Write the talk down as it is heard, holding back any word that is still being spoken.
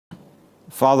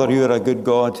Father, you are a good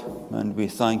God, and we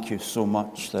thank you so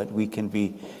much that we can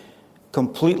be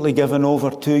completely given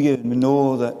over to you. We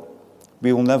know that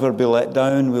we will never be let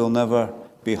down, we will never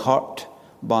be hurt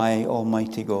by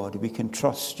Almighty God. We can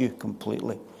trust you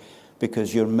completely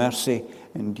because your mercy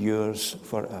endures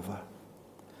forever.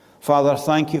 Father,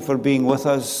 thank you for being with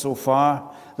us so far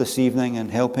this evening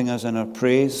and helping us in our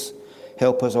praise.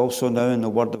 Help us also now in the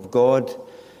Word of God.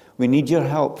 We need your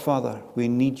help, Father. We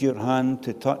need your hand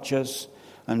to touch us,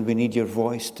 and we need your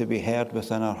voice to be heard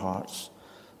within our hearts.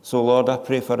 So, Lord, I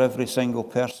pray for every single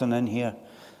person in here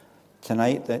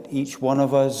tonight that each one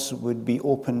of us would be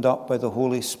opened up by the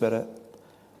Holy Spirit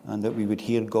and that we would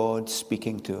hear God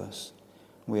speaking to us.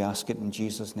 We ask it in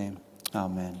Jesus' name.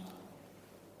 Amen.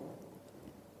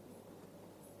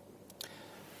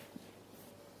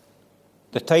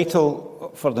 The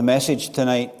title for the message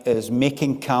tonight is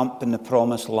Making Camp in the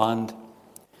Promised Land.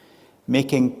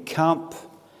 Making Camp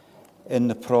in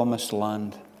the Promised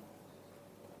Land.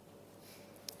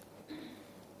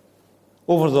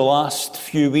 Over the last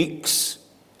few weeks,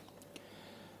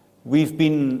 we've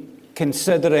been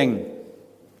considering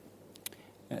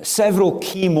several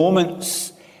key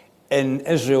moments in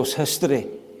Israel's history.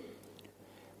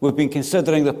 We've been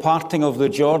considering the parting of the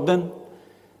Jordan.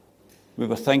 We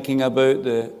were thinking about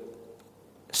the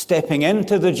stepping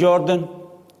into the Jordan.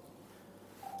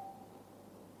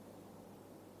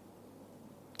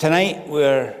 Tonight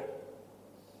we're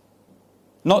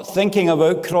not thinking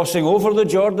about crossing over the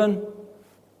Jordan.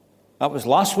 That was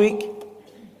last week.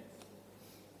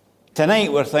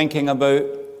 Tonight we're thinking about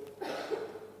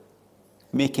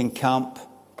making camp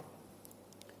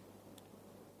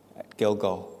at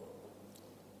Gilgal.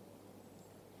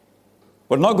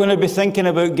 We're not going to be thinking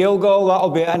about Gilgal. That'll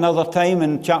be another time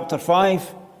in chapter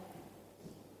 5.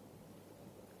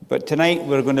 But tonight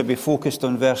we're going to be focused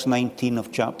on verse 19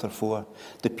 of chapter 4.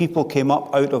 The people came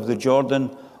up out of the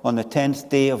Jordan on the 10th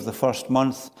day of the first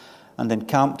month and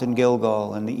encamped in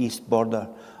Gilgal in the east border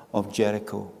of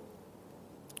Jericho.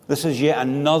 This is yet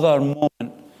another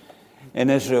moment in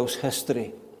Israel's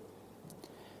history.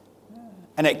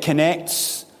 And it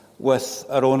connects with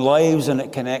our own lives and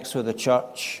it connects with the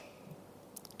church.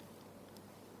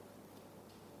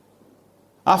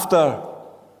 After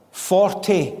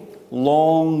 40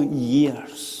 long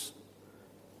years,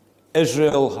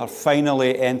 Israel have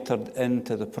finally entered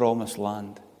into the Promised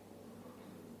Land.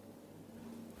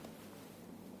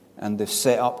 And they've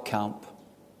set up camp.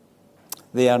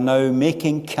 They are now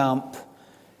making camp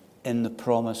in the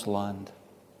Promised Land.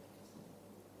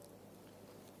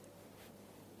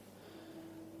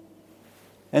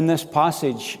 In this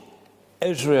passage,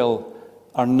 Israel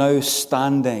are now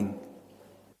standing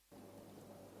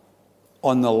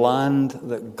on the land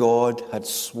that God had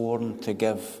sworn to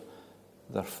give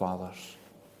their fathers.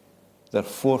 Their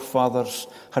forefathers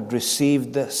had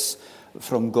received this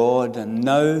from God, and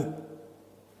now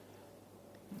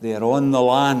they are on the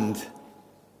land,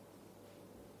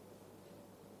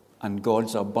 and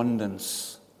God's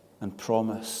abundance and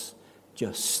promise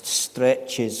just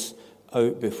stretches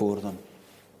out before them.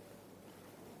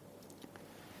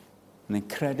 An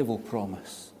incredible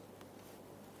promise.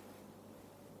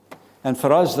 And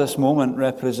for us, this moment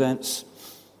represents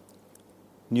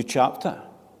a new chapter.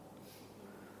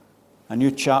 A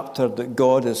new chapter that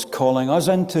God is calling us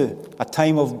into. A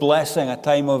time of blessing, a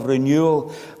time of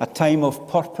renewal, a time of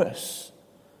purpose.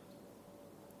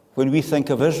 When we think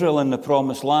of Israel in the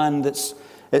Promised Land,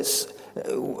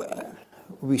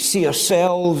 we see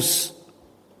ourselves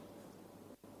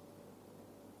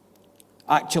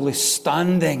actually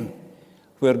standing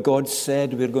where God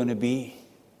said we're going to be.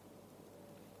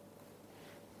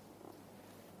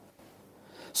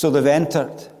 So they've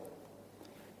entered,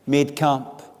 made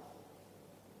camp.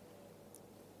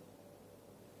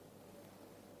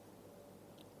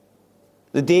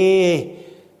 The day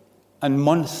and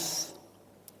month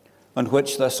on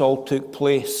which this all took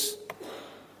place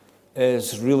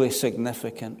is really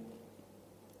significant.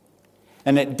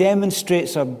 And it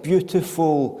demonstrates a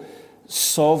beautiful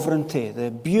sovereignty.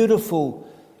 The beautiful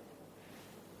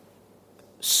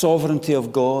sovereignty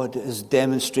of God is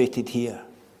demonstrated here.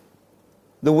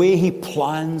 The way he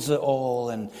plans it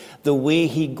all and the way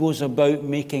he goes about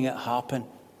making it happen.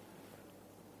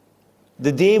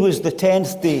 The day was the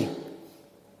 10th day.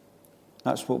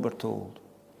 That's what we're told.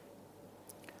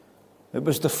 It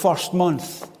was the first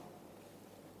month.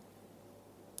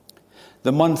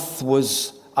 The month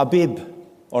was Abib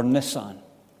or Nisan.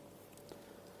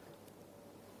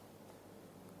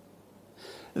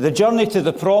 The journey to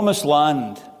the Promised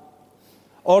Land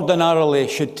ordinarily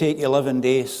should take 11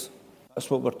 days. That's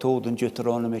what we're told in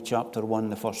Deuteronomy chapter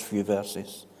 1, the first few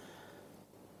verses.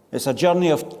 It's a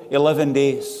journey of 11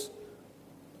 days.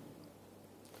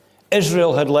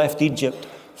 Israel had left Egypt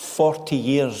 40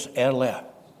 years earlier.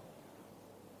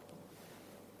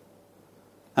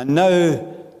 And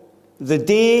now, the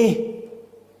day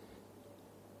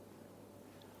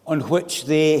on which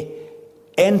they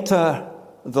enter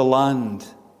the land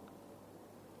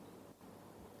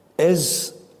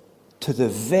is to the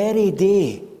very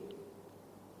day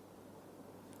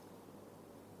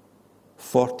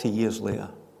 40 years later.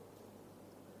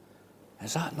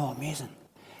 Is that not amazing?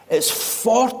 It's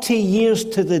 40 years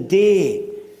to the day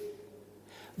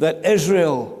that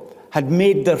Israel had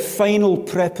made their final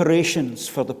preparations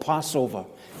for the Passover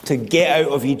to get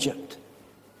out of Egypt.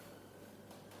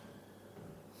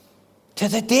 To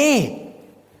the day.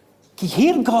 Can you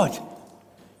hear God?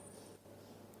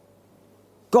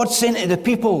 God saying to the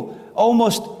people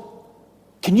almost,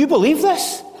 can you believe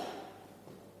this?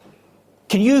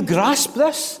 Can you grasp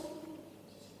this?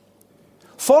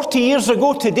 40 years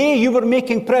ago today, you were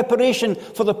making preparation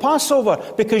for the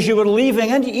Passover because you were leaving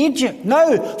Egypt.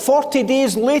 Now, 40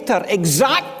 days later,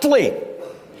 exactly,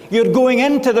 you're going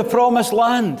into the promised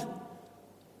land.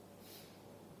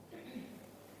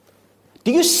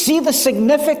 Do you see the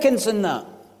significance in that?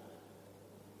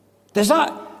 Is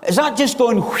that just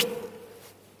going whoosh,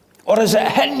 or is it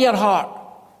hitting your heart?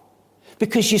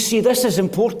 Because you see, this is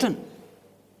important.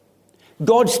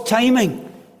 God's timing,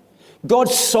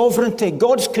 God's sovereignty,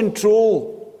 God's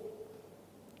control.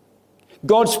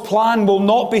 God's plan will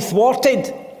not be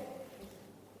thwarted.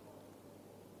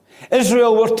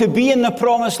 Israel were to be in the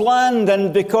promised land,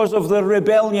 and because of their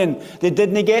rebellion, they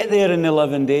didn't get there in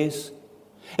 11 days.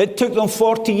 It took them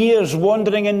 40 years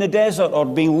wandering in the desert or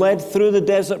being led through the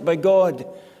desert by God.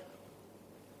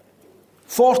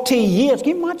 40 years.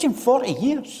 Can you imagine 40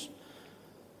 years?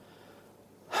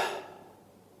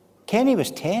 Kenny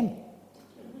was 10.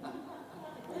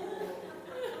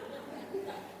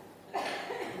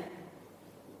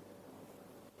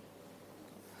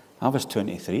 I was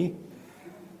 23.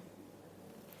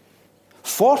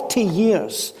 40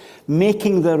 years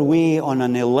making their way on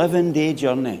an 11-day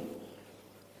journey.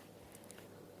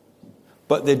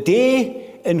 But the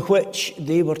day in which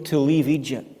they were to leave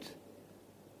Egypt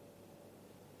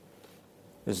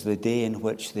is the day in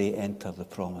which they enter the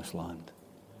promised land.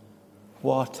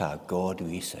 What a God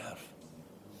we serve.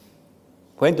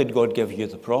 When did God give you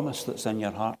the promise that's in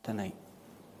your heart tonight?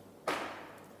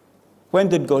 When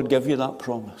did God give you that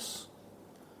promise?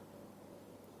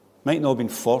 Might not have been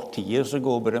 40 years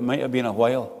ago, but it might have been a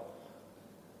while.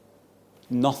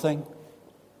 Nothing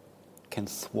can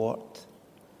thwart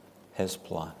His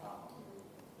plan.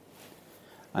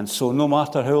 And so no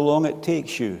matter how long it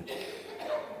takes you,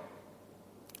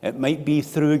 it might be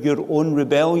through your own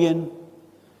rebellion,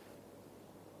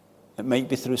 it might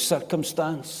be through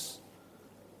circumstance,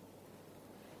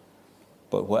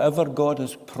 but whatever God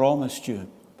has promised you,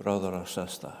 brother or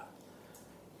sister,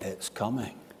 it's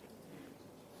coming.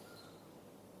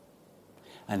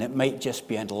 And it might just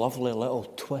be a lovely little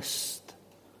twist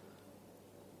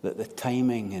that the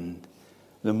timing and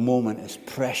the moment is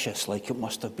precious, like it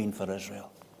must have been for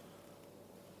Israel.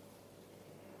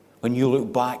 When you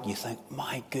look back, you think,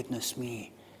 my goodness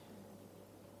me,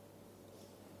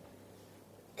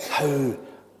 how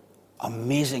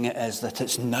amazing it is that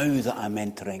it's now that I'm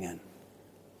entering in.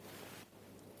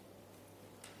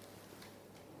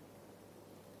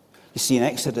 You see, in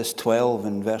Exodus 12,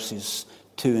 in verses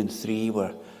 2 and 3,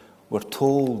 we're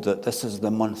told that this is the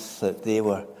month that they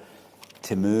were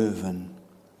to move, and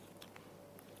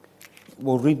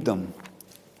we'll read them.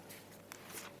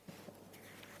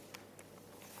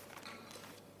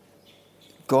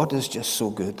 God is just so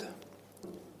good.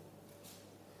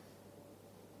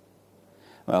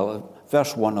 Well,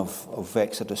 verse 1 of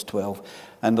Exodus 12.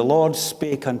 And the Lord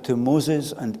spake unto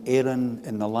Moses and Aaron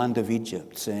in the land of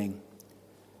Egypt, saying,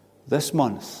 this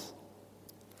month,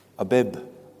 Abib,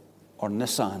 or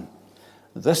Nisan,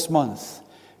 this month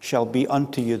shall be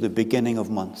unto you the beginning of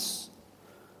months.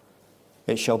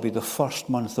 It shall be the first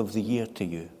month of the year to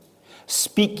you.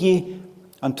 Speak ye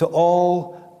unto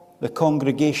all the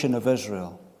congregation of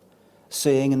Israel,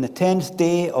 saying, in the 10th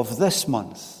day of this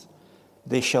month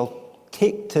they shall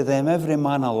take to them every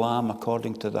man a lamb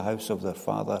according to the house of their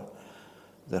fathers,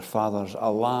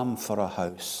 a lamb for a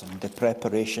house. And the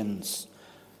preparations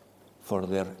for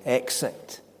their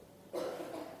exit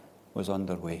was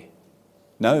underway.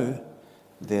 Now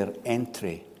their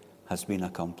entry has been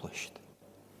accomplished.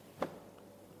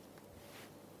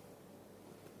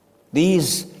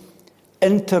 These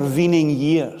intervening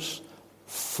years,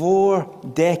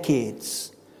 4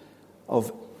 decades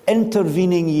of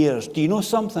intervening years. Do you know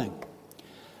something?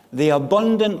 the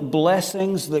abundant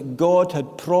blessings that God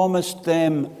had promised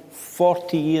them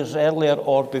 40 years earlier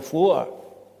or before.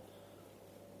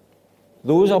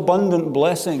 Those abundant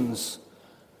blessings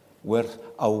were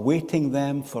awaiting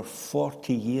them for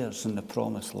 40 years in the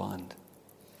promised land.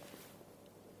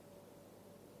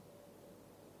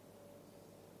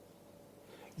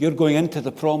 You're going into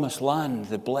the promised land,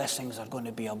 the blessings are going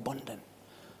to be abundant.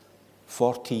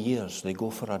 40 years, they go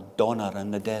for a donor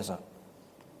in the desert.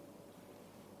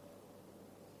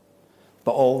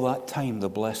 But all that time, the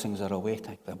blessings are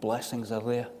awaiting. The blessings are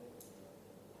there.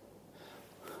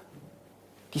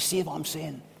 Do you see what I'm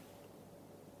saying?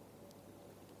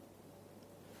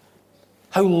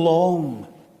 How long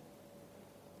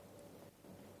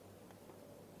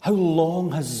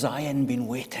has Zion been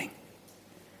waiting?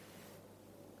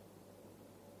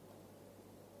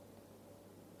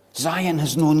 Zion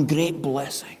has known great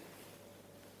blessing.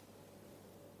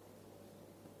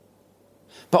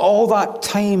 But all that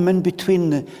time in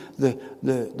between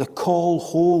the call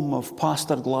home of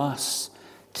Pastor Glass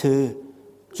to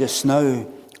just now,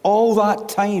 all that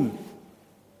time,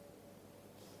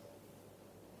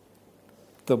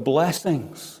 the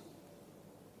blessings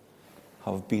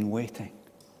have been waiting.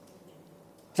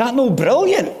 Is that no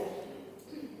brilliant?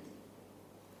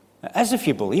 It is if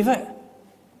you believe it.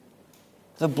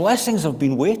 The blessings have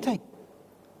been waiting.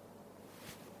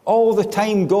 All the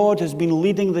time God has been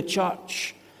leading the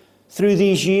church through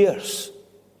these years.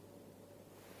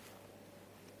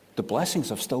 The blessings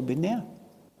have still been there.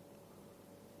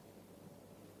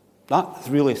 That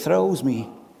really thrills me.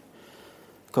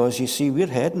 Because you see, we're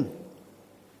heading.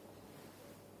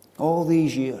 All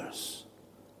these years.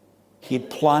 He had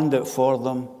planned it for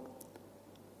them.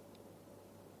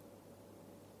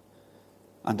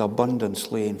 And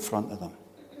abundance lay in front of them.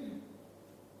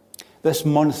 This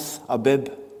month,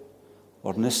 Abib,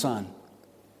 or Nisan,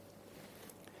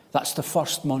 that's the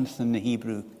first month in the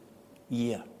Hebrew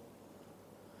year.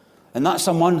 And that's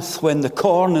a month when the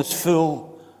corn is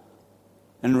full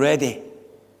and ready.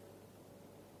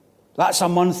 That's a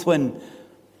month when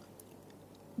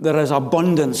there is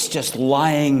abundance just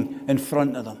lying in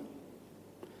front of them.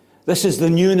 This is the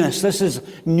newness. This is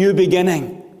new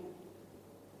beginning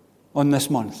on this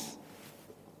month.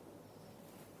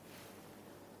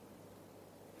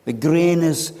 The grain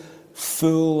is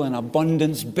full and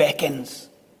abundance beckons.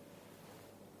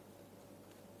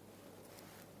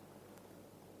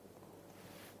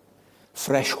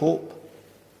 Fresh hope.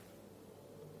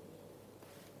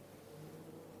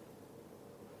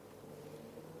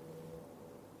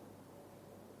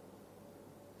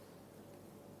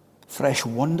 Fresh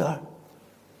wonder.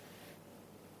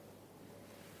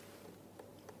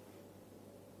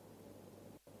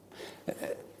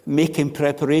 Making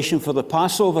preparation for the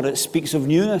Passover, it speaks of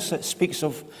newness, it speaks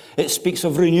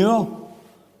of renewal.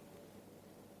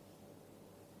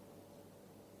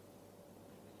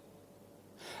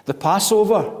 The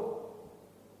Passover,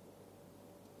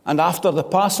 and after the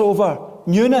Passover,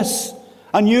 newness,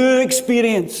 a new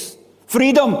experience,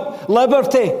 freedom,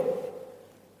 liberty,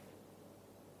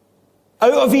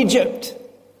 out of Egypt.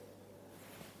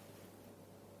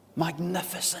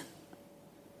 Magnificent.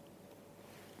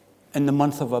 In the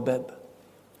month of Abib.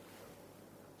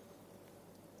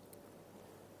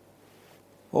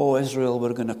 Oh, Israel,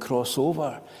 we're going to cross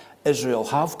over. Israel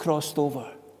have crossed over.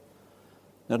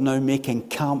 They're now making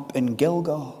camp in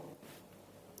Gilgal.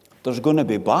 There's going to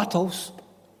be battles.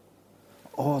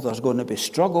 Oh, there's going to be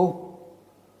struggle.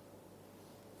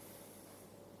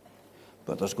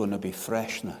 But there's going to be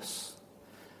freshness.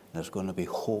 There's going to be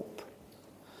hope.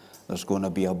 There's going to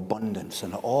be abundance.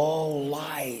 And it all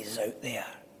lies out there.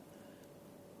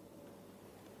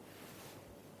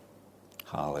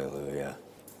 Hallelujah.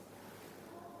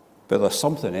 But there's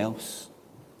something else.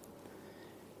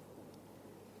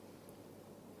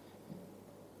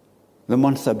 The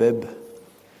month Abib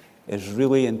is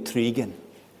really intriguing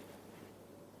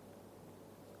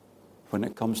when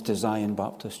it comes to Zion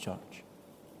Baptist Church.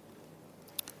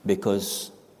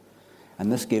 Because,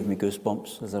 and this gave me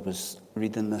goosebumps as I was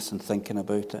reading this and thinking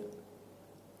about it.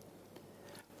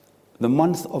 The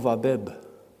month of Abib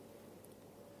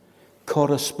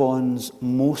corresponds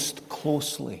most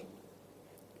closely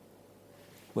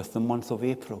with the month of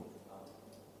April.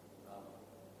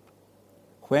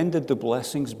 When did the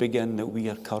blessings begin that we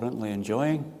are currently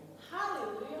enjoying?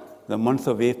 Hallelujah. The month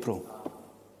of April.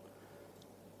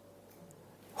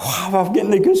 Oh, I'm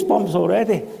getting the goosebumps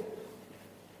already.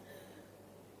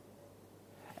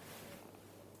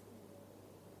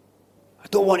 I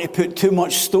don't want to put too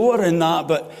much store in that,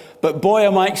 but boy,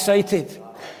 am I excited.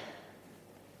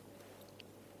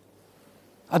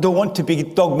 I don't want to be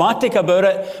dogmatic about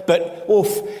it, but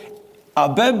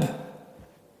Abib,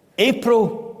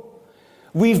 April,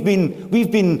 we've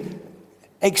been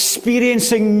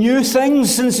experiencing new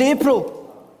things since April.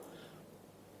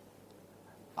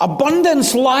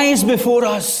 Abundance lies before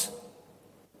us.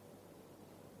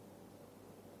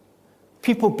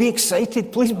 People, be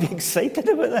excited. Please be excited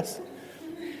about this.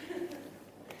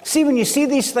 See, when you see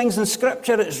these things in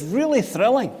Scripture, it's really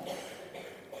thrilling.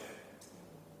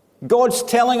 God's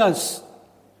telling us.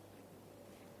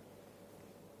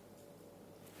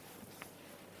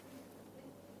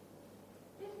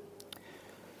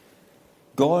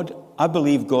 I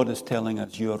believe God is telling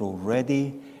us you are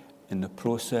already in the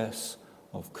process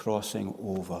of crossing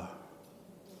over.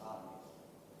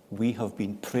 We have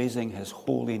been praising His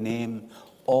holy name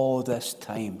all this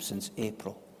time since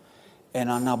April in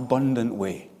an abundant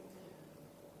way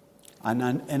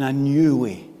and in a new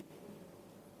way.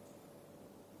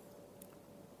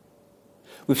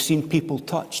 We've seen people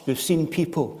touched. We've seen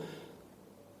people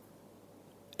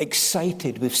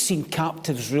excited. We've seen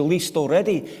captives released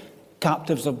already.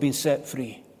 Captives have been set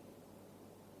free.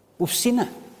 We've seen it.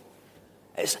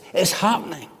 It's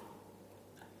happening.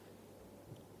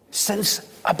 Since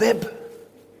Abib.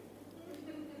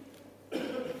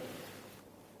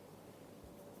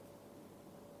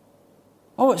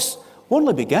 Oh, it's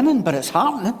only beginning, but it's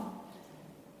happening.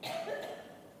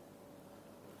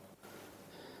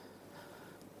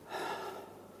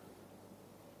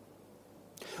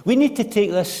 We need to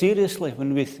take this seriously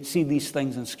when we see these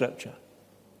things in Scripture,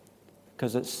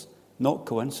 because it's not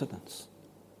coincidence.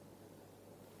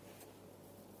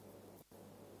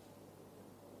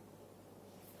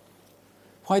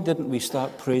 Why didn't we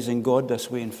start praising God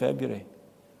this way in February?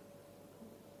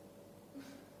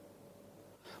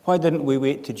 Why didn't we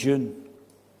wait to June?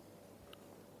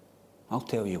 I'll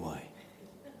tell you why.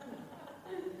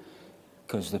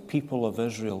 Because the people of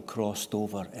Israel crossed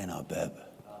over in Abib.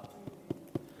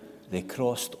 They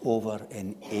crossed over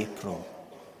in April.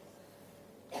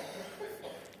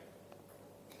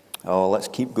 Oh, let's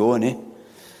keep going, eh?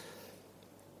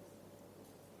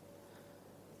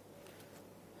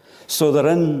 So they're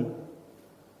in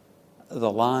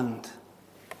the land.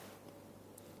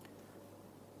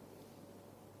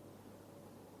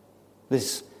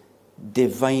 This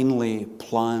divinely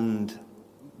planned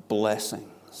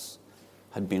blessings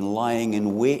had been lying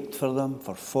in wait for them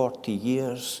for 40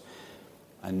 years,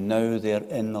 and now they're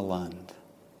in the land.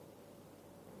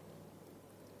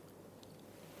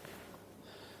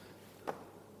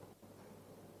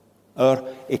 Our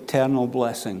eternal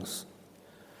blessings,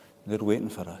 they're waiting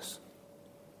for us.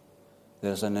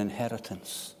 There's an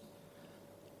inheritance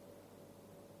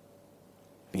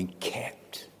being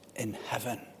kept in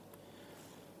heaven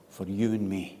for you and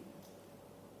me.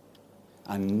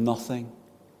 And nothing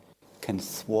can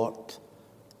thwart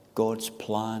God's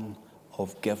plan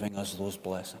of giving us those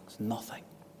blessings. Nothing.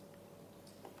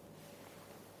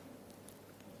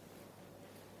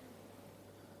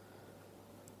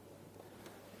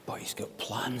 But He's got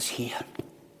plans here.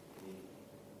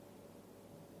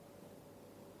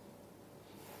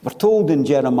 We're told in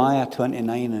Jeremiah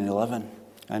 29 and 11,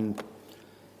 and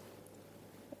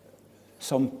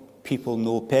some people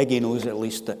know, Peggy knows at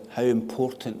least, that how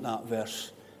important that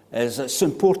verse is. It's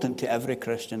important to every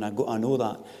Christian, I know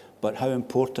that, but how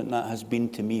important that has been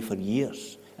to me for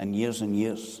years and years and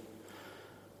years.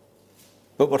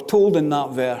 But we're told in that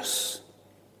verse,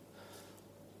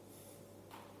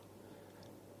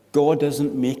 God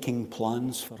isn't making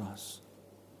plans for us.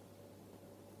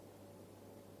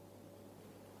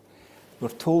 We're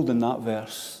told in that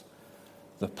verse,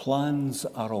 the plans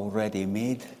are already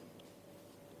made.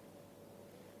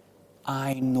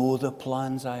 I know the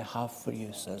plans I have for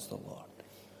you, says the Lord.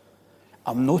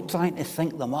 I'm not trying to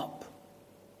think them up.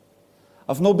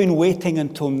 I've not been waiting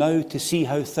until now to see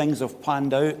how things have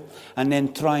panned out and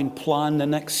then try and plan the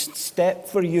next step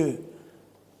for you.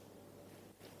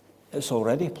 It's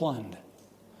already planned.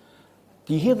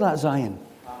 Do you hear that, Zion?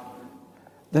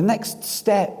 The next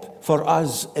step for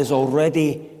us is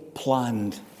already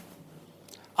planned.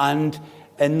 And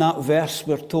in that verse,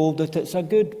 we're told that it's a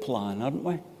good plan, aren't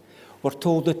we? We're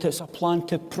told that it's a plan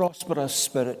to prosper us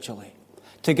spiritually,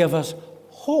 to give us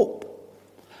hope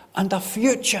and a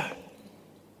future.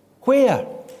 Where?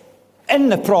 In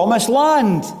the promised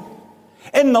land.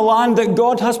 In the land that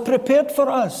God has prepared for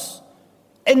us.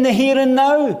 In the here and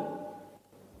now.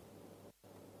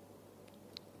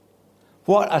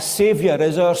 What a Saviour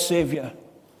is our Saviour.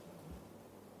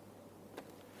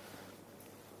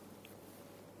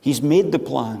 He's made the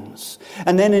plans.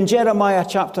 And then in Jeremiah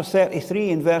chapter 33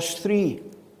 in verse 3,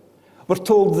 we're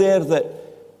told there that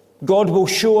God will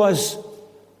show us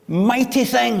mighty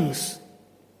things.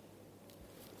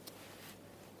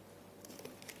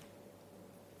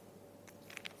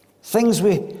 Things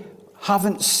we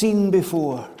haven't seen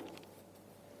before.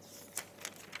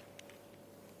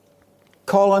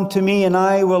 Call unto me, and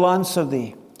I will answer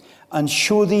thee, and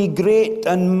show thee great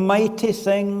and mighty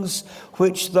things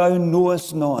which thou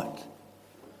knowest not.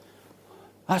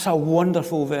 That's a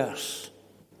wonderful verse.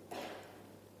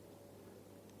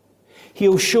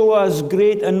 He'll show us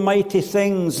great and mighty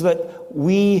things that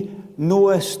we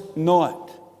knowest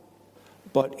not,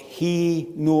 but he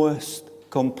knoweth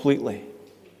completely.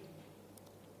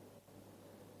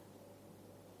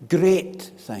 Great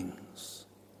things,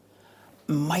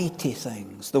 mighty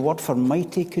things. The word for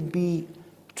mighty could be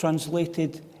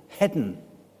translated hidden.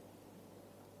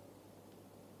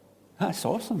 That's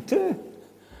awesome too.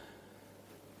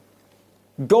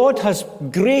 God has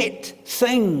great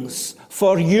things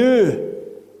for you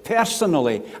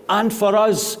personally and for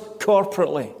us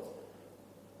corporately.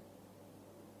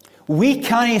 We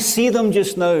can't see them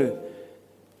just now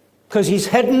because he's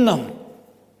hidden them.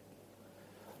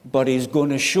 But he's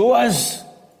going to show us.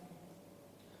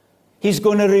 He's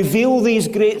going to reveal these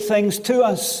great things to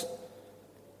us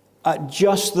at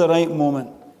just the right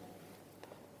moment.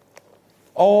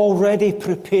 Already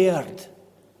prepared,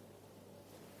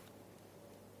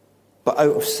 but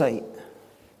out of sight.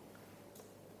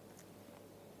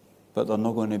 But they're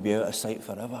not going to be out of sight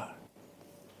forever,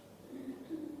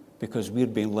 because we're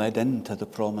being led into the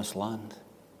promised land.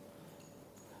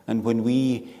 And when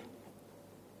we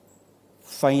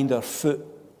find our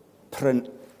footprint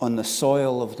on the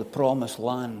soil of the promised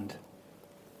land,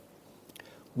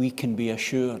 we can be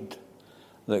assured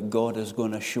that God is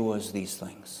going to show us these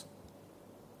things.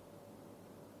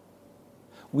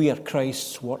 We are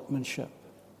Christ's workmanship,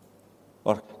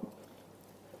 or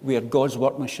we are God's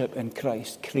workmanship in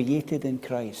Christ, created in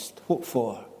Christ. What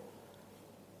for?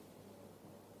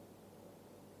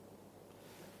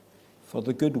 For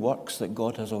the good works that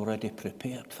God has already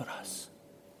prepared for us.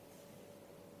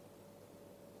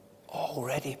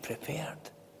 Already prepared.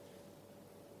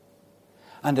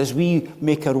 And as we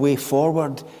make our way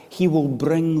forward, he will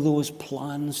bring those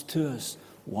plans to us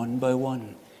one by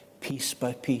one, piece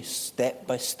by piece, step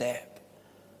by step.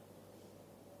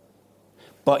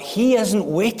 But he isn't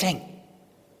waiting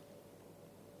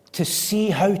to see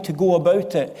how to go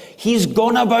about it. He's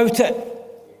gone about it.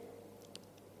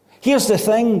 Here's the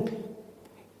thing.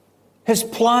 His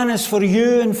plan is for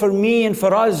you and for me and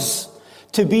for us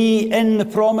to be in the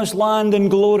promised land in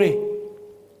glory.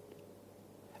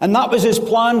 And that was his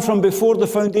plan from before the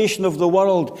foundation of the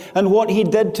world. And what he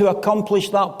did to accomplish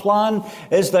that plan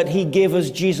is that he gave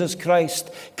us Jesus Christ.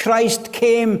 Christ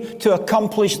came to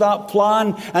accomplish that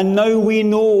plan, and now we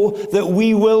know that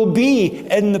we will be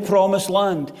in the promised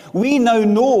land. We now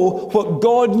know what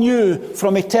God knew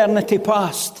from eternity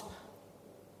past.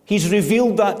 He's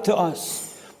revealed that to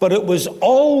us. But it was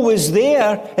always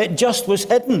there, it just was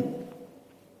hidden.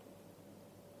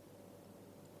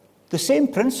 The same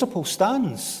principle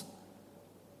stands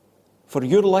for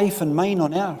your life and mine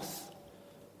on earth.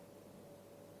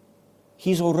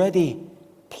 He's already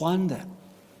planned it.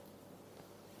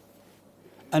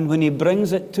 And when he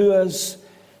brings it to us,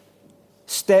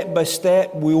 step by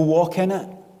step, we'll walk in it.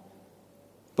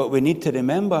 But we need to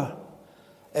remember,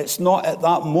 it's not at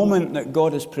that moment that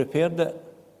God has prepared it.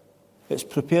 It's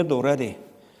prepared already,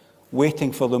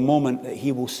 waiting for the moment that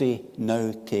he will say,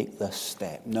 now take this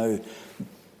step. Now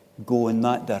go in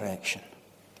that direction.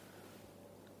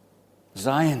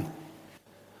 Zion,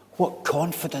 what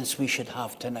confidence we should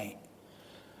have tonight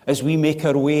as we make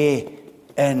our way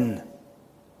in.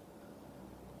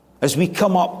 As we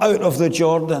come up out of the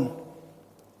Jordan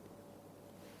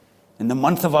in the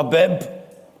month of Abib.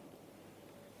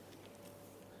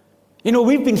 You know,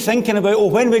 we've been thinking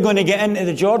about, when are we going to get into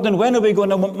the Jordan? When are we going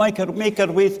to make our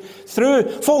way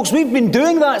through? Folks, we've been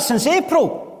doing that since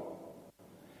April.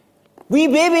 Wee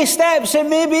baby steps it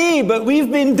may be, but we've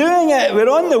been doing it. We're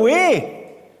on the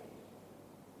way.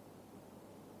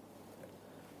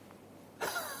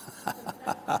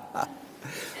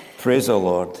 Praise the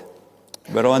Lord.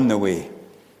 We're on the way.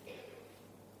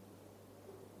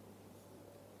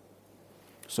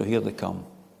 So here they come.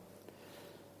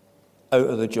 Out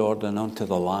of the Jordan onto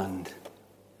the land.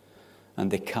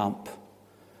 And they camp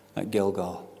at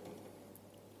Gilgal.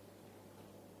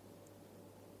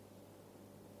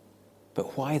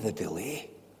 But why the delay?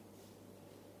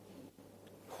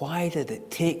 Why did it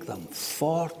take them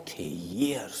 40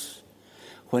 years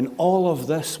when all of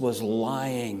this was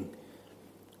lying,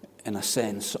 in a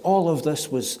sense? All of this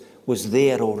was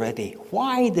there already.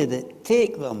 Why did it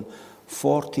take them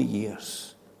 40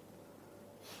 years?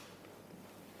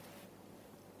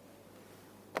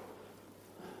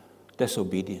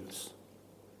 disobedience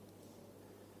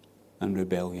and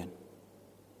rebellion.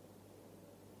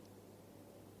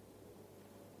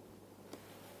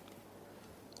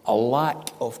 A lack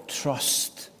of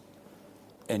trust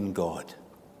in God.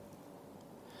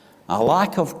 A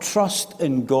lack of trust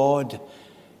in God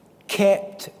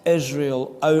kept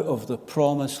Israel out of the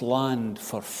promised land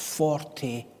for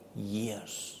 40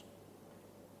 years.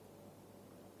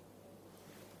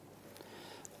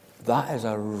 That is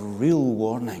a real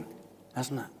warning,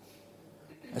 isn't it?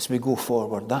 As we go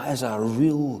forward, that is a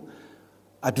real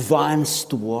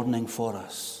advanced warning for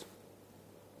us.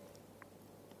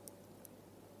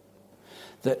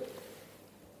 That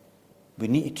we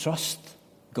need to trust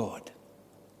God.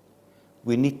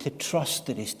 We need to trust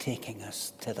that He's taking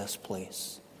us to this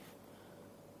place.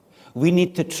 We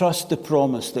need to trust the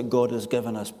promise that God has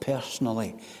given us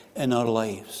personally in our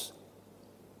lives.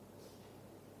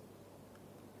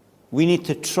 We need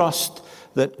to trust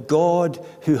that God,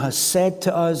 who has said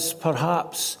to us,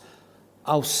 perhaps,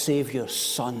 I'll save your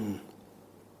son,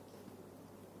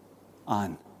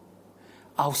 Anne.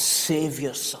 I'll save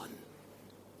your son.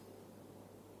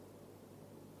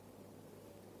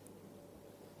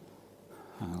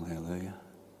 Hallelujah.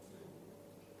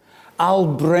 I'll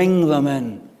bring them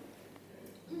in.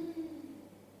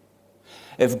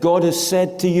 If God has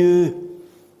said to you,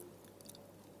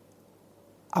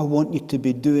 I want you to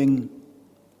be doing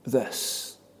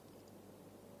this.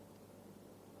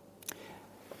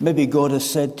 Maybe God has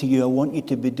said to you, I want you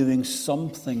to be doing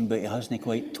something, but He hasn't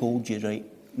quite told you right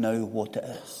now what it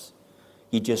is.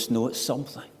 You just know it's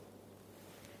something.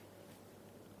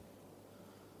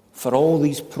 For all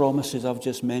these promises I've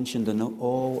just mentioned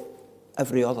and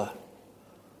every other,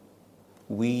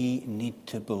 we need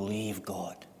to believe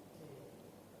God.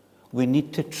 We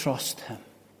need to trust Him.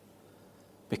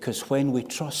 Because when we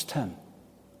trust Him,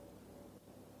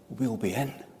 we'll be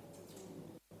in.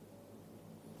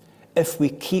 If we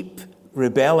keep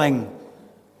rebelling,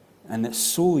 and it's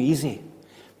so easy,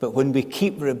 but when we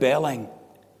keep rebelling,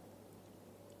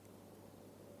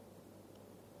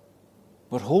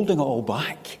 we're holding it all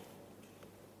back.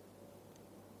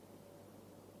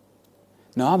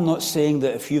 Now, I'm not saying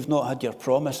that if you've not had your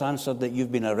promise answered that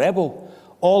you've been a rebel.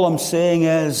 All I'm saying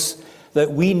is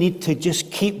that we need to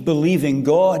just keep believing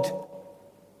God.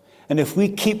 And if we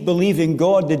keep believing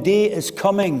God, the day is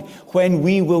coming when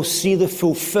we will see the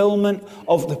fulfillment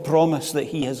of the promise that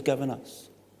He has given us.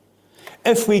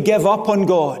 If we give up on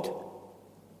God,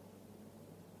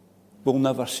 we'll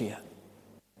never see it.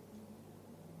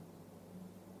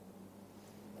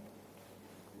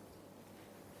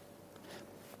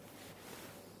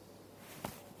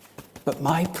 But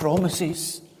my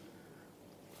promises,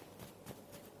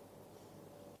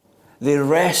 they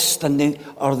rest and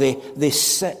they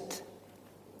sit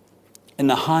in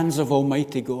the hands of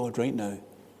Almighty God right now.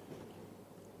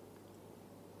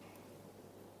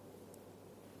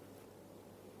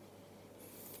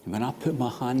 When I put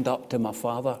my hand up to my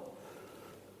Father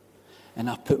and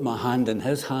I put my hand in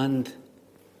His hand,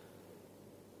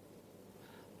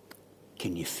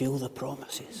 can you feel the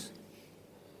promises?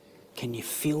 Can you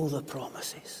feel the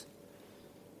promises?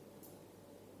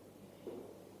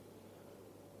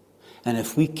 And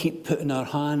if we keep putting our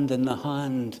hand in the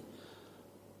hand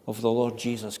of the Lord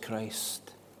Jesus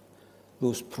Christ,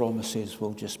 those promises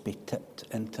will just be tipped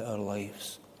into our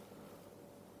lives.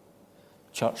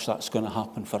 Church, that's going to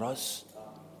happen for us.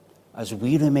 As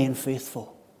we remain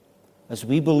faithful, as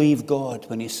we believe God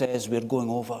when He says we're going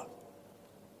over.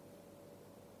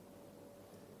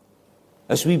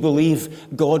 As we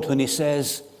believe God when He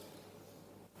says,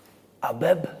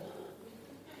 Abib,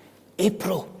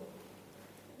 April.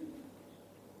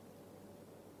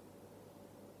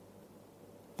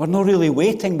 We're not really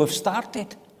waiting, we've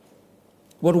started.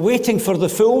 We're waiting for the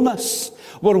fullness.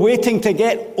 We're waiting to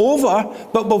get over,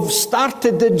 but we've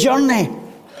started the journey.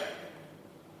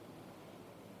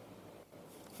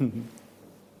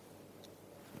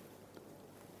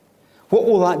 What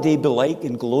will that day be like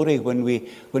in glory when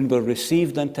we're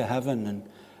received into heaven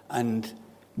and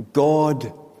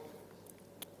God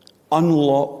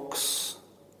unlocks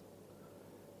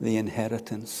the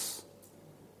inheritance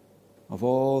of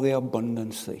all the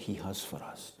abundance that He has for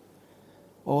us?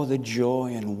 Oh, the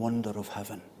joy and wonder of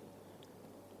heaven.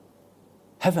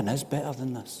 Heaven is better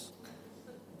than this.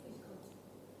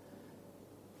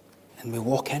 And we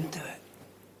walk into it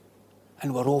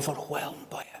and we're overwhelmed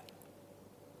by it.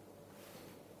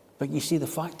 But you see, the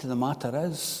fact of the matter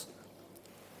is,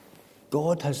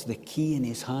 God has the key in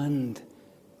His hand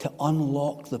to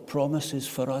unlock the promises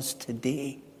for us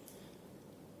today.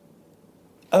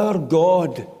 Our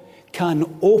God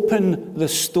can open the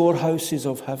storehouses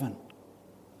of heaven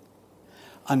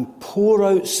and pour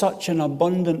out such an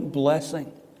abundant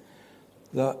blessing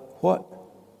that what?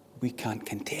 We can't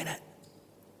contain it.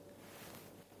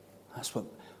 That's what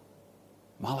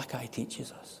Malachi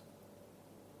teaches us.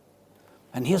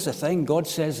 And here's the thing, God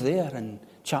says there in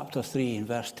chapter 3 and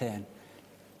verse 10,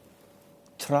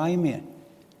 try me.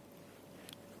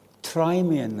 Try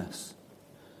me in this.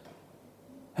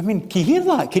 I mean, can you hear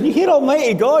that? Can you hear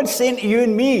Almighty God saying to you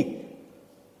and me,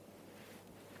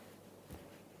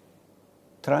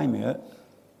 try me out.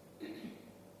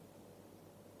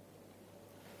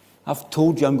 I've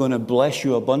told you I'm going to bless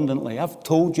you abundantly. I've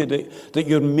told you that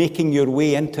you're making your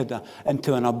way into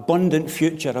an abundant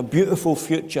future, a beautiful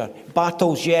future.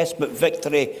 Battles, yes, but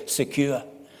victory secure.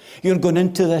 You're going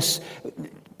into this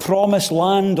promised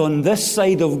land on this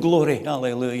side of glory.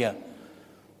 Hallelujah.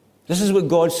 This is what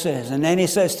God says. And then he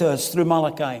says to us through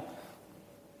Malachi,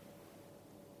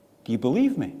 do you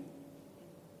believe me?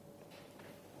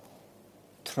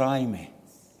 Try me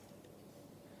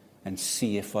and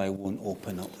see if I won't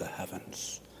open up the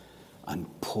heavens and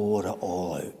pour it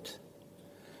all out.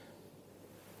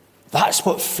 That's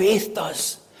what faith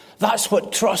does. That's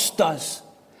what trust does.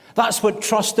 That's what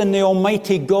trust in the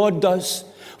Almighty God does.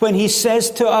 When he says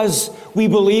to us, we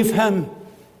believe him.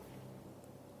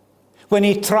 When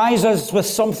he tries us with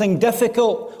something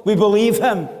difficult, we believe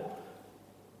him.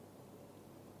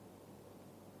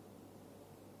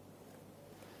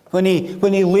 When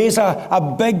he lays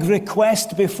a big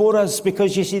request before us,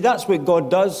 because you see, that's what God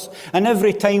does. And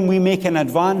every time we make an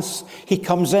advance, he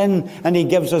comes in and he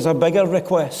gives us a bigger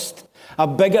request, a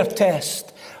bigger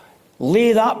test.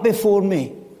 Lay that before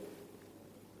me,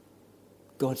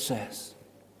 God says.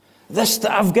 This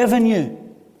that I've given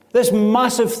you, this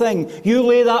massive thing, you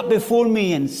lay that before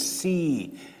me and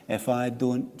see if I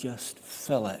don't just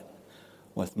fill it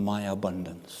with my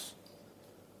abundance.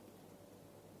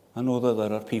 I know that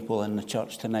there are people in the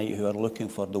church tonight who are looking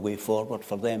for the way forward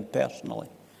for them personally.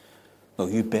 Well,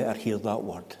 you better hear that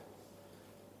word.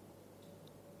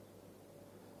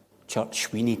 Church,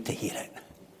 we need to hear it.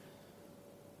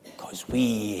 Because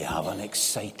we have an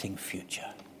exciting future.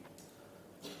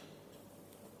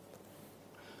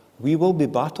 We will be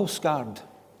battle-scarred.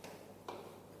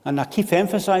 And I keep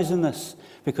emphasizing this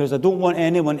because I don't want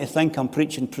anyone to think I'm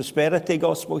preaching prosperity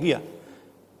gospel here.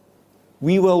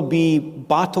 We will be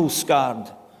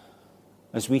battle-scarred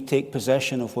as we take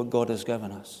possession of what God has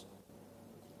given us.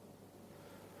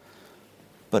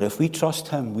 But if we trust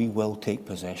him, we will take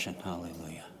possession.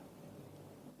 Hallelujah.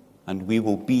 And we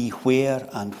will be where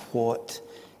and what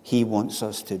he wants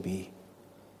us to be.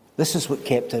 This is what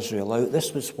kept Israel out.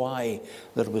 This was why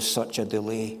there was such a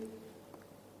delay.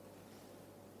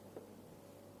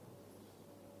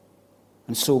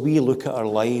 And so we look at our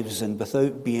lives, and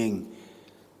without being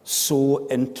so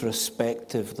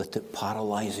introspective that it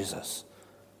paralyzes us,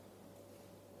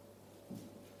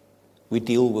 we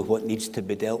deal with what needs to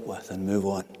be dealt with and move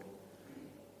on.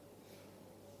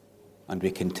 And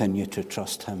we continue to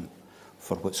trust him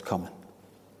for what's coming.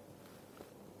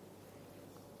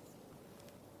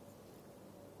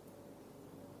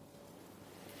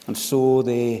 And so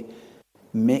they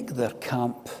make their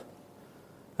camp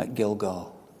at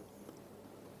Gilgal,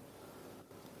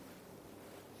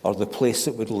 or the place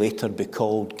that would later be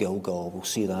called Gilgal. We'll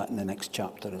see that in the next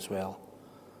chapter as well.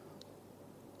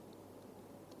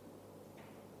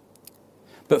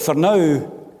 But for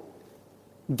now,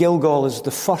 Gilgal is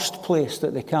the first place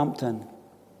that they camped in.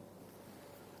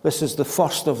 This is the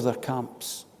first of their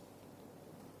camps.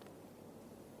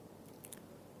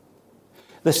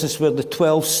 This is where the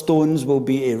 12 stones will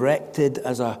be erected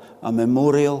as a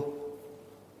memorial.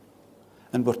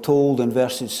 And we're told in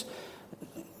verses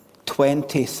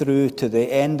 20 through to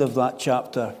the end of that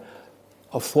chapter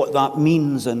of what that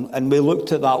means. And we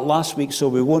looked at that last week, so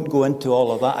we won't go into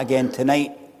all of that again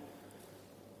tonight.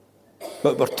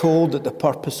 But we're told that the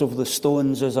purpose of the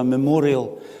stones is a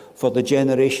memorial for the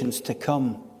generations to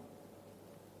come.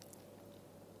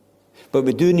 But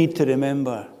we do need to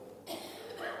remember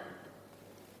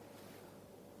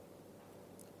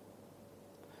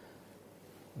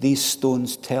these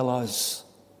stones tell us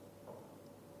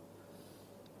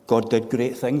God did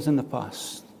great things in the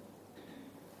past.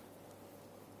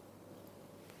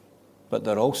 But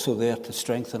they're also there to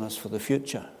strengthen us for the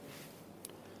future.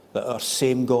 That our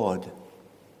same God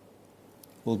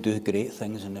will do great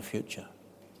things in the future.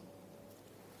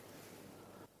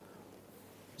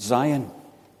 Zion,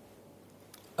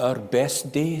 our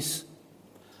best days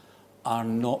are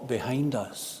not behind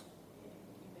us.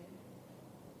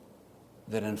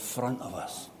 They're in front of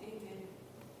us.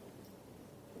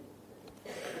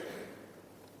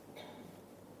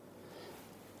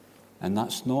 And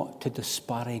that's not to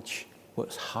disparage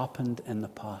what's happened in the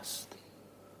past.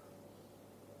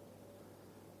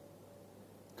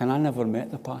 And I never met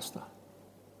the pastor.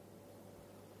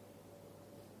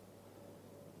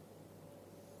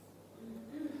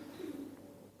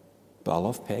 But I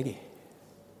love Peggy.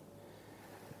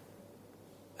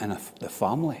 And the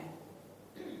family.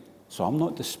 So I'm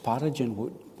not disparaging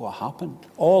what happened.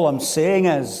 All I'm saying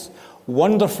is,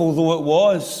 wonderful though it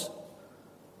was,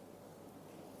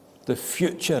 the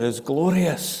future is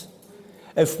glorious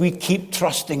if we keep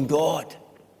trusting God.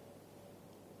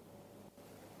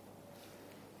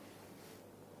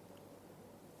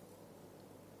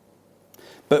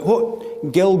 But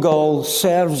what Gilgal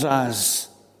serves as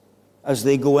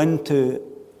they go into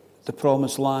the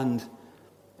promised land,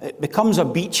 it becomes a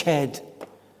beachhead.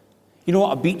 You know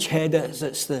what a beachhead is?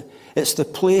 It's the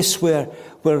place where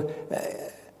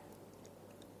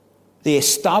they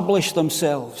establish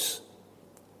themselves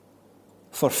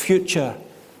for future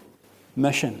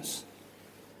missions,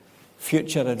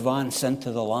 future advance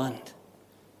into the land.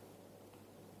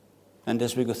 And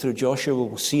as we go through Joshua,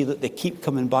 we'll see that they keep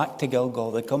coming back to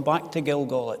Gilgal. They come back to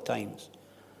Gilgal at times.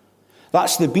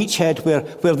 That's the beachhead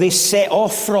where they set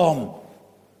off from.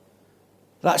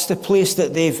 That's the place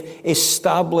that they've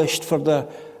established for their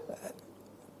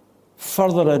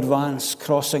further advance,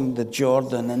 crossing the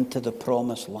Jordan into the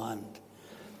promised land.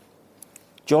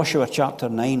 Joshua chapter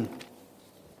 9,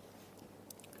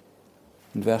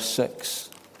 and verse 6.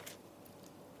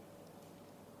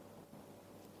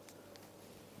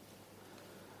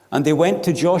 And they went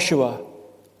to Joshua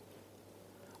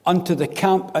unto the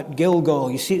camp at Gilgal.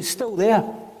 You see, it's still there.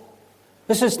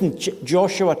 This isn't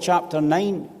Joshua chapter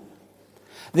 9.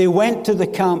 They went to the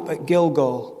camp at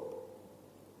Gilgal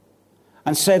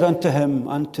and said unto him,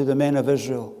 unto the men of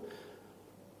Israel,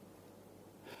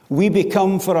 we be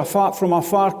come from a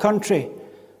far country,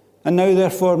 and now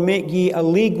therefore make ye a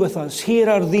league with us. Here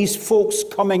are these folks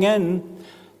coming in,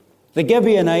 the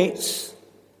Gibeonites,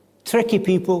 tricky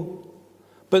people,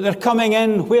 but they're coming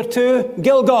in where to?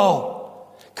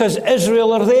 Gilgal, because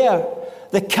Israel are there.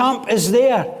 The camp is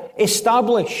there,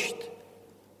 established.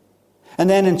 And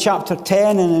then in chapter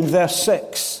 10 and in verse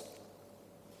 6,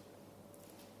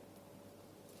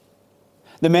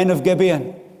 the men of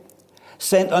Gibeon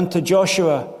sent unto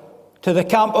Joshua to the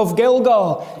camp of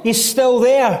Gilgal. He's still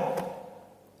there.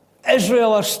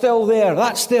 Israel are still there.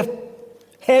 That's their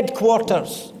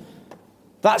headquarters.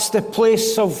 That's the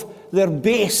place of their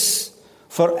base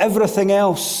for everything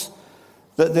else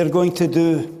that they're going to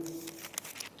do.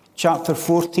 Chapter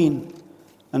 14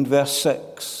 and verse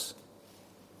 6.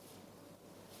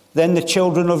 Then the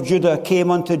children of Judah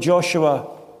came unto Joshua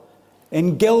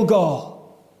in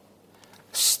Gilgal.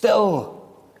 Still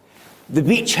the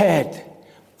beachhead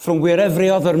from where every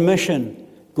other mission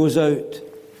goes out.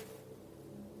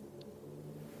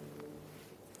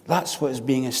 That's what is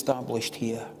being established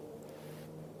here.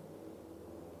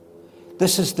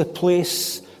 This is the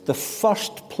place, the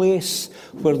first place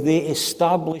where they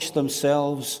establish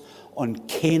themselves on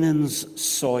Canaan's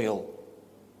soil.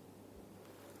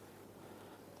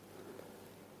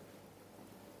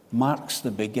 Marks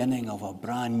the beginning of a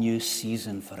brand new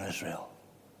season for Israel.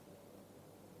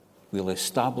 We'll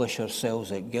establish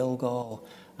ourselves at Gilgal,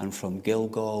 and from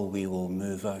Gilgal we will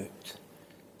move out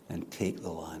and take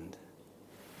the land.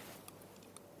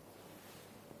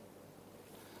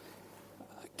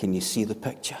 Can you see the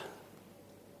picture?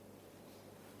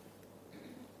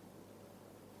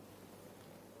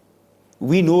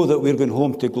 We know that we're going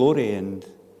home to glory, and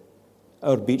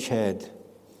our beachhead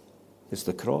is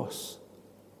the cross,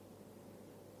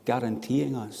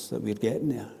 guaranteeing us that we're getting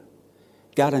there,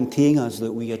 guaranteeing us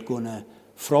that we are going to,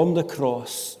 from the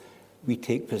cross, we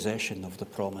take possession of the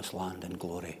promised land in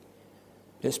glory.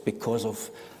 It's because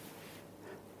of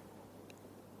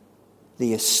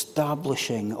the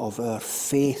establishing of our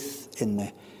faith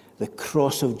in the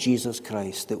cross of Jesus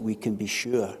Christ that we can be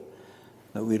sure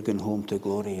that we're going home to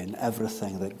glory, and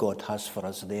everything that God has for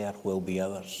us there will be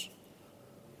ours.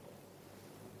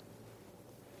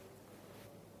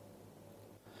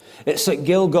 It's at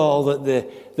Gilgal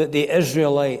that the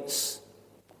Israelites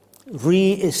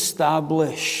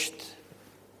re-established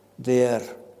their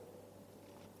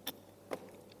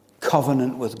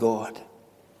covenant with God.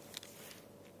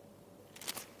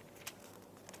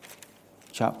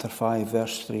 Chapter 5,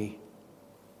 verse 3.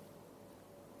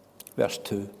 Verse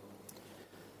 2.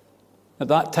 At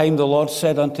that time the Lord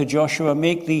said unto Joshua,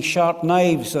 make thee sharp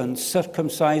knives, and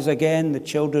circumcise again the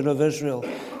children of Israel.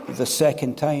 The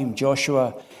second time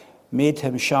Joshua made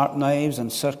him sharp knives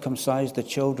and circumcised the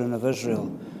children of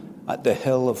Israel at the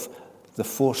hill of the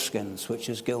foreskins, which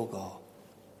is Gilgal.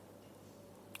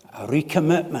 A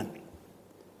recommitment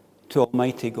to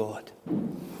Almighty God.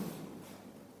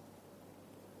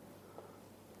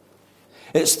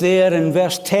 It's there in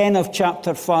verse 10 of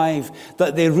chapter 5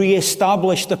 that they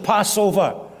re-establish the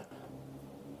Passover.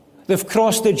 They've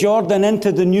crossed the Jordan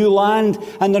into the new land,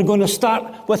 and they're going to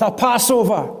start with a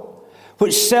Passover,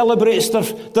 which celebrates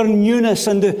their newness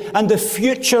and the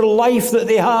future life that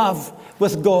they have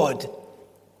with God.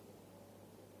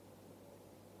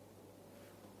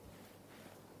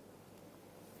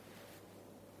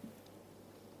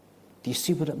 Do you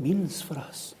see what it means for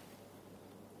us?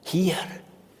 Here.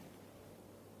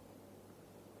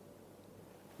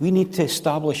 We need to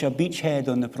establish a beachhead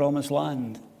on the promised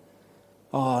land.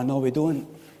 Oh, no, we don't.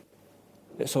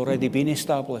 It's already been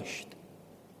established.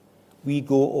 We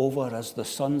go over as the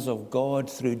sons of God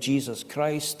through Jesus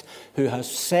Christ, who has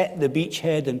set the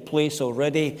beachhead in place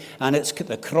already, and it's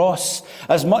the cross.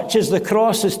 As much as the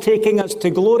cross is taking us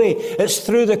to glory, it's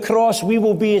through the cross we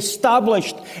will be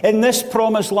established in this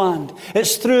promised land.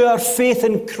 It's through our faith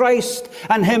in Christ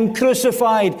and Him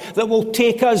crucified that will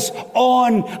take us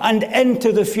on and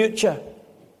into the future.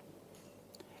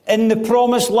 In the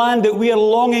promised land that we are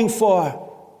longing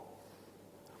for,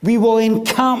 we will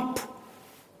encamp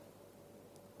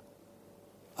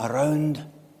around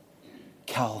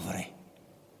Calvary.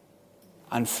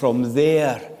 And from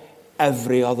there,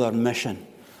 every other mission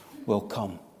will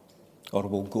come or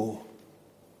will go.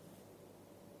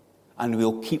 And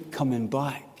we'll keep coming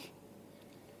back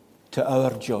to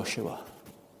our Joshua,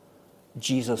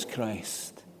 Jesus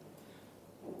Christ,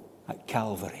 at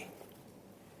Calvary.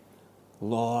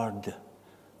 Lord,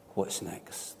 what's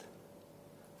next?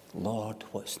 Lord,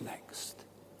 what's next?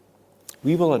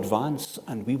 We will advance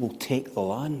and we will take the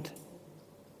land,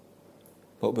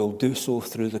 but we'll do so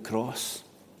through the cross.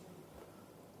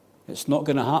 It's not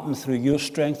going to happen through your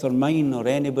strength or mine or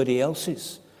anybody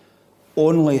else's,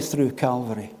 only through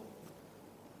Calvary.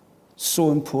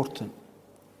 So important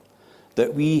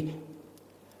that we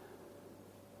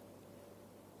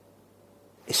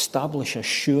establish a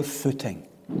sure footing.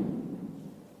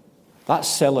 That's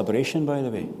celebration, by the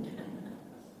way.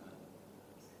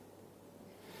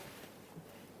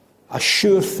 A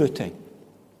sure footing.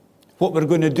 What we're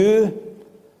going to do,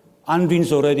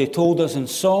 Andreen's already told us in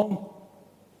song,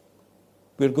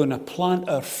 we're going to plant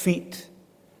our feet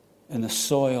in the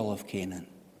soil of Canaan,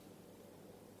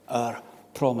 our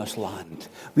promised land.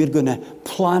 We're going to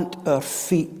plant our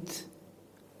feet,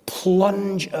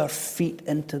 plunge our feet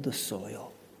into the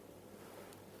soil.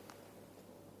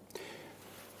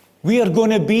 We are going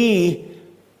to be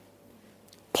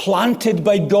planted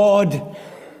by God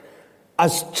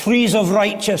as trees of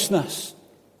righteousness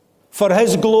for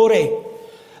His glory.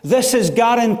 This is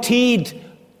guaranteed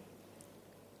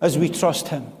as we trust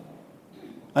Him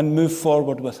and move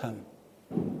forward with Him,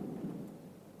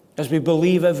 as we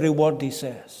believe every word He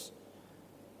says.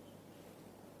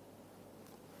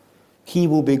 He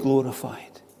will be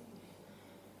glorified.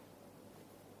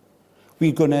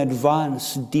 We're going to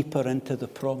advance deeper into the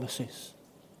promises.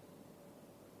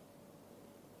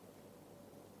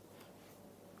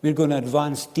 We're going to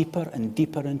advance deeper and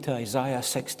deeper into Isaiah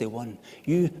 61.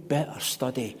 You better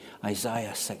study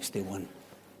Isaiah 61,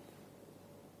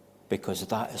 because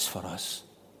that is for us.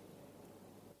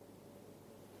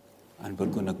 And we're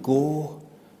going to go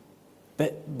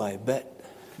bit by bit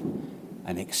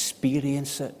and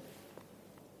experience it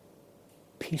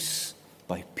piece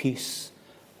by piece,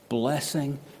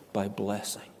 blessing by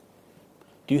blessing.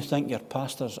 Do you think your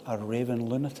pastors are raving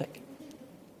lunatic?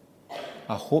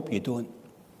 I hope you don't.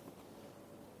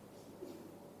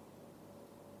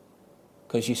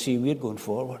 Because you see, we're going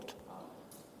forward.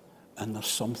 And there's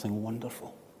something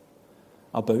wonderful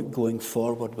about going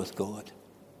forward with God.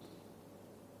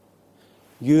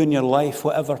 You in your life,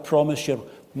 whatever promise you're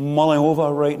mulling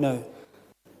over right now,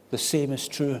 the same is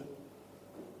true.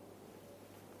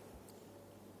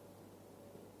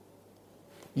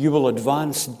 You will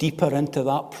advance deeper into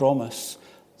that promise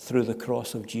through the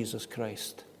cross of Jesus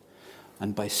Christ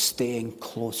and by staying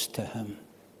close to Him.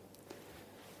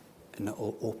 And it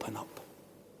will open up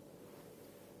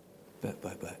bit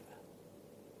by bit.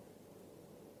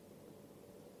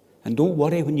 And don't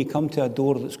worry when you come to a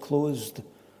door that's closed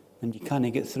and you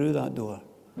can't get through that door.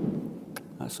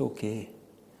 That's okay.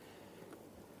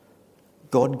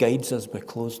 God guides us by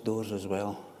closed doors as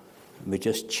well. And we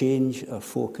just change our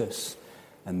focus,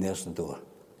 and there's the door.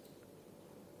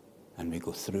 And we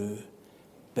go through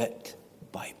bit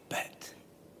by bit.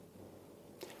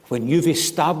 When you've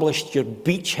established your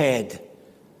beachhead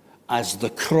as the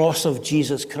cross of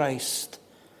Jesus Christ,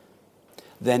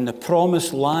 then the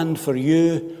promised land for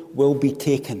you will be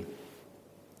taken.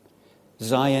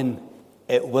 Zion,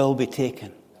 it will be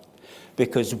taken.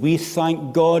 because we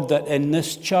thank God that in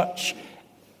this church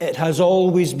it has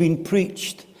always been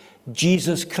preached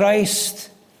Jesus Christ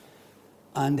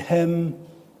and Him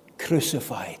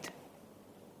crucified.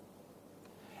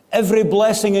 Every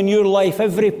blessing in your life,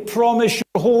 every promise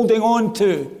you're holding on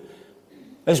to,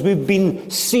 as we've been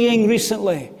seeing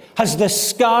recently, has the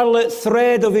scarlet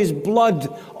thread of His blood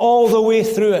all the way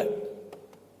through it.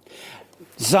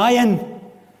 Zion,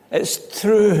 it's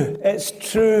true, it's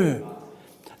true.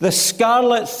 The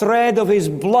scarlet thread of His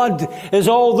blood is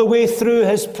all the way through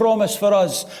His promise for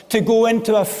us to go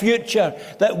into a future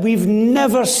that we've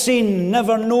never seen,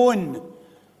 never known.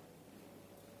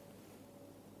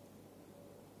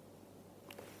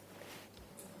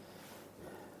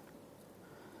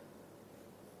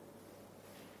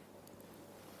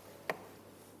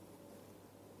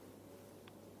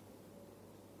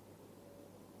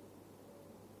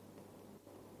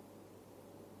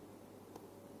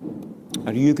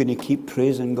 Are you going to keep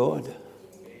praising God?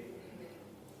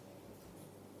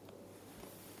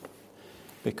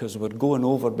 Because we're going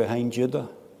over behind Judah,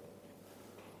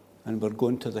 and we're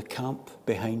going to the camp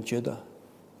behind Judah.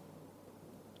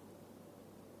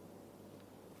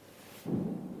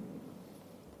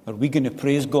 Are we going to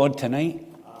praise God tonight?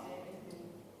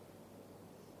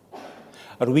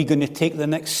 Are we going to take the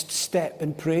next step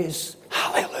in praise?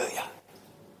 Hallelujah.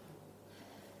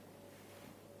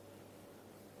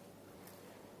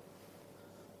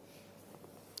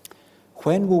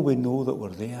 When will we know that we're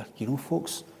there? You know,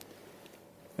 folks,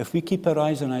 if we keep our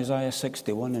eyes on Isaiah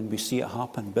 61 and we see it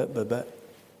happen bit by bit,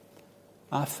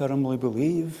 I firmly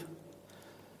believe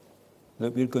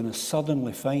that we're going to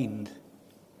suddenly find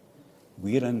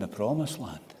we're in the promised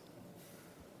land.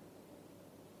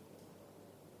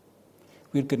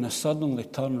 We're going to suddenly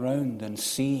turn round and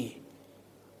see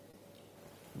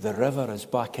the river is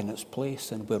back in its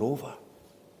place and we're over.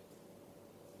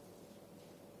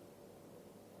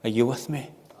 Are you with me?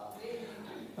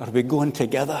 Are we going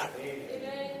together?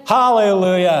 Amen.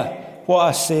 Hallelujah. What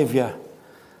a Saviour.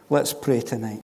 Let's pray tonight.